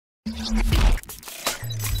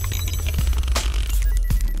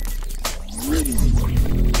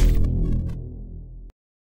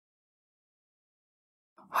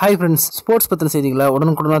Hi friends, sports பத்தின செய்திகளை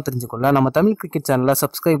உடனுக்குடனாக தெரிஞ்சுக்கொள்ள நம்ம தமிழ் கிரிக்கெட் சேனலை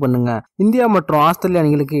சப்ஸ்கிரைப் பண்ணுங்க. இந்தியா மற்றும் ஆஸ்திரேலியா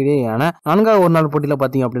அணிகளுக்கு இடையேயான 4வது ஒரு நாள் போட்டியில்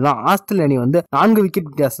பார்த்தீங்க அப்படின்னா ஆஸ்திரேலியா அணி வந்து 4 விக்கெட்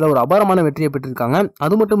வித்தியாசத்தில் ஒரு அபாரமான வெற்றியை பெற்றிருக்காங்க.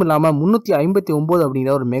 அது மட்டும் இல்லாமல் 359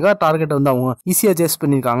 அப்படிங்கிற ஒரு மெகா டார்கெட் வந்து அவங்க ஈஸியாக சேஸ்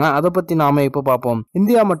பண்ணியிருக்காங்க. அதை பற்றி நாம இப்போ பார்ப்போம்.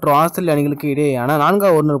 இந்தியா மற்றும் ஆஸ்திரேலியா அணிகளுக்கு இடையேயான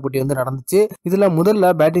 4வது ஒரு நாள் போட்டி வந்து நடந்துச்சு. இதுல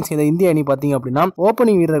முதல்ல பேட்டிங் செய்த இந்திய அணி பார்த்தீங்க அப்படின்னா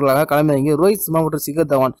ஓப்பனிங் வீரர்களாக களமிறங்கி ரோஹித் சர்மா மற்றும்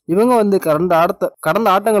சிகர் தவான் இவங்க வந்து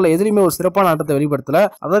கடந்த ஆட்டங்களில் எதிலுமே ஒரு சிறப்பான ஆட்டத்தை வெளிப்படுத்தல.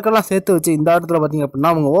 அதற்கெல்லாம் சேர்த்து வச்சு இந்த ஆட்டத்துல பாத்தீங்க அப்படின்னா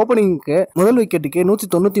அவங்க ஓப்பனிங்க்கு முதல் விக்கெட்டுக்கு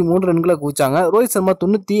 193 ரன்களை குவிச்சாங்க. ரோஹித் சர்மா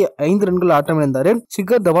 95 ரன்கள் ஆட்டம் இழந்தாரு.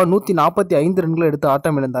 சிகர் தவான் 145 ரன்கள் எடுத்து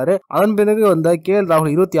ஆட்டம் இழந்தாரு. அதன் பிறகு வந்த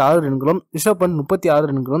ராகுல் 26 ரன்களும், ரிஷப் பண்ட் 36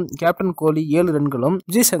 ரன்களும், கேப்டன் கோலி 7 ரன்களும்,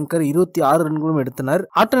 விஜய் சங்கர் 26 ரன்களும் எடுத்தனர்.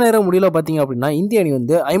 ஆட்ட நேரம் முடியல பாத்தீங்க அப்படின்னா இந்திய அணி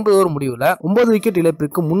வந்து 50 ஓவர் முடிவுல 9 விக்கெட்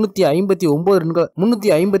இழப்பிற்கு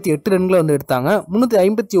 358 ரன்களை வந்து எடுத்தாங்க.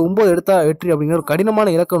 359 எடுத்தா வெற்றி அப்படிங்கிற ஒரு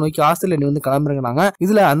கடினமான இலக்கை நோக்கி ஆஸ்திரேலிய அணி வந்து களமிறங்கினாங்க.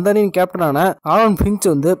 இதுல அந்த அணியின் கேப்டனான ஆலன் பிஞ்ச்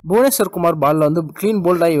வந்து புவனேஸ்வர் குமார் பால்ல வந்து கிளீன்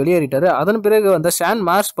போல்ட் ஆகி வெளியேறிட்டாரு. அதன் பிறகு வந்த ஷான்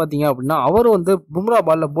மார்ஷ் பாத்தீங்க அப்படின்னா அவரும் வந்து பும்ரா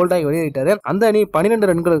பால்ல போல்ட் ஆகி வெளியேறிட்டாரு. அந்த அணி 12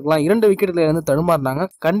 ரன்களுக்கெல்லாம் 2 விக்கெட்ல இருந்து தடுமாறினாங்க.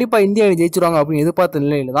 கண்டிப்பா இந்திய அணி ஜெயிச்சிருவாங்க அப்படின்னு எதிர்பார்த்த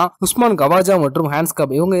நிலையில தான் உஸ்மான் கவாஜா மற்றும்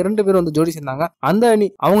ஹான்ஸ்கப் இவங்க 2 பேரும் வந்து ஜோடி சேர்ந்தாங்க. அந்த அணி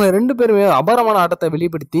அவங்க 2 பேருமே அபாரமான ஆட்டத்தை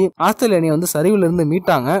வெளிப்படுத்தி ஆஸ்திரேலிய அணி வந்து சரிவில் இருந்து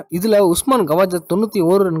மீட்டாங்க. இதுல உஸ்மான் கவாஜா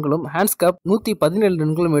 91 ரன்களும், ஹான்ஸ்கப் 117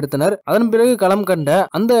 ரன்களும் எடுத்தனர். அதன் பிறகு களம் கண்ட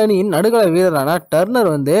அந்த அணியின் நடுகள வீரரான டர்னர்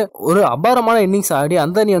வந்து ஒரு அபாரமான இன்னிங்ஸ் ஆடி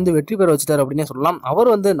அந்த அணி வந்து வெற்றி பெற வச்சிட்டாரு அப்படின்னு சொல்லலாம். அவர்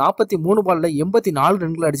வந்து 43 பால்ல 84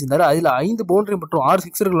 ரன்கள் அடிச்சிருந்தாரு. அதுல 5 பவுண்டரி மற்றும் 6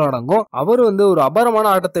 சிக்ஸர்கள் அடங்கும். அவர் வந்து ஒரு அபாரமான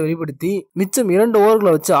ஆட்டத்தை வெளிப்படுத்தி மிச்சம் 2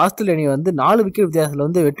 ஓவர்களை வச்சு ஆஸ்திரேலிய அணி வந்து 4 விக்கெட் வித்தியாசத்துல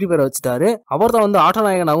வந்து வெற்றி பெற வச்சிட்டாரு. அவர் தான் வந்து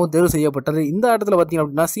ஆட்டநாயகனாகவும் தேர்வு செய்யப்பட்டாரு. இந்த ஆட்டத்துல பாத்தீங்க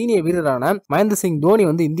அப்படின்னா சீனியர் வீரரான மகேந்திர சிங் தோனி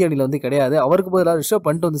வந்து இந்திய அணியில வந்து கிடையாது. அவருக்கு பதிலாக ரிஷப்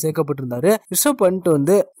பண்ட் வந்து சேர்க்கப்பட்டிருந்தாரு. ரிஷப் பண்ட்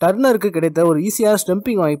வந்து டர்னருக்கு கிடைத்த ஒரு ஈஸியான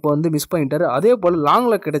ஸ்டம்பிங் வாய்ப்பை வந்து மிஸ் பண்ணிட்டாரு. அதே போல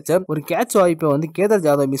லாங்ல கிடைச்ச ஒரு கேட்ச் வாய்ப்பை வந்து கேதார்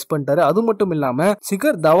ஜாதவ் மிஸ் பண்ணிட்டாரு. அது மட்டும் இல்லாம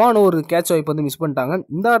சிகர் தவான் ஒரு கேட்ச் வாய்ப்பு வந்து மிஸ் பண்ணிட்டாங்க.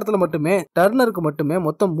 இந்த இடத்துல மட்டுமே டர்னருக்கு மட்டுமே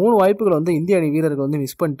மொத்தம் 3 வாய்ப்புகள் வந்து இந்திய அணி வீரர்கள் வந்து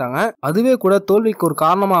மிஸ் பண்ணிட்டாங்க. அதுவே கூட தோல்விக்கு ஒரு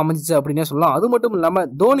காரணமா அமைஞ்சிச்சு அப்படின்னே சொல்லலாம். அது மட்டும் இல்லாம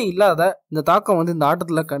தோனி இல்லாத இந்த தாக்கம் வந்து இந்த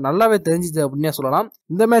ஆட்டத்துல நல்லாவே தெரிஞ்சிச்சு அப்படின்னே சொல்லலாம்.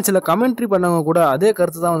 இந்த மேட்ச்ல கமெண்ட்ரி பண்ணவங்க கூட அதே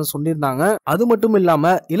கருத்து தான் வந்து சொல்லியிருந்தாங்க. அது மட்டும்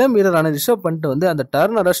இல்லாம இளம் வீரரான ரிஷப் பண்ட் வந்து அந்த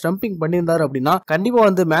டர்னரை ஸ்டம்பிங் பண்ணியிருந்தாரு அப்படின்னா கண்டிப்பா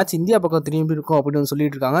வந்து மேட்ச் இந்தியா பக்கம் திரும்பி இருக்கும் அப்படின்னு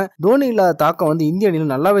சொல்லிட்டு இருக்காங்க. தோனி இல்லாத தாக்கம் வந்து இந்திய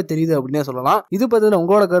அணியில் நல்லாவே தெரியுது அப்படின்னே சொல்லலாம். இது பத்தின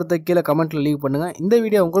உங்களோட கருத்தை கீழே கமெண்ட்ல லீவ் பண்ணுங்க. இந்த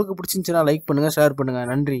வீடியோ உங்களுக்கு பிடிச்சிருந்துச்சுன்னா லைக் பண்ணுங்க, ஷேர் பண்ணுங்க.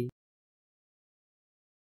 நன்றி.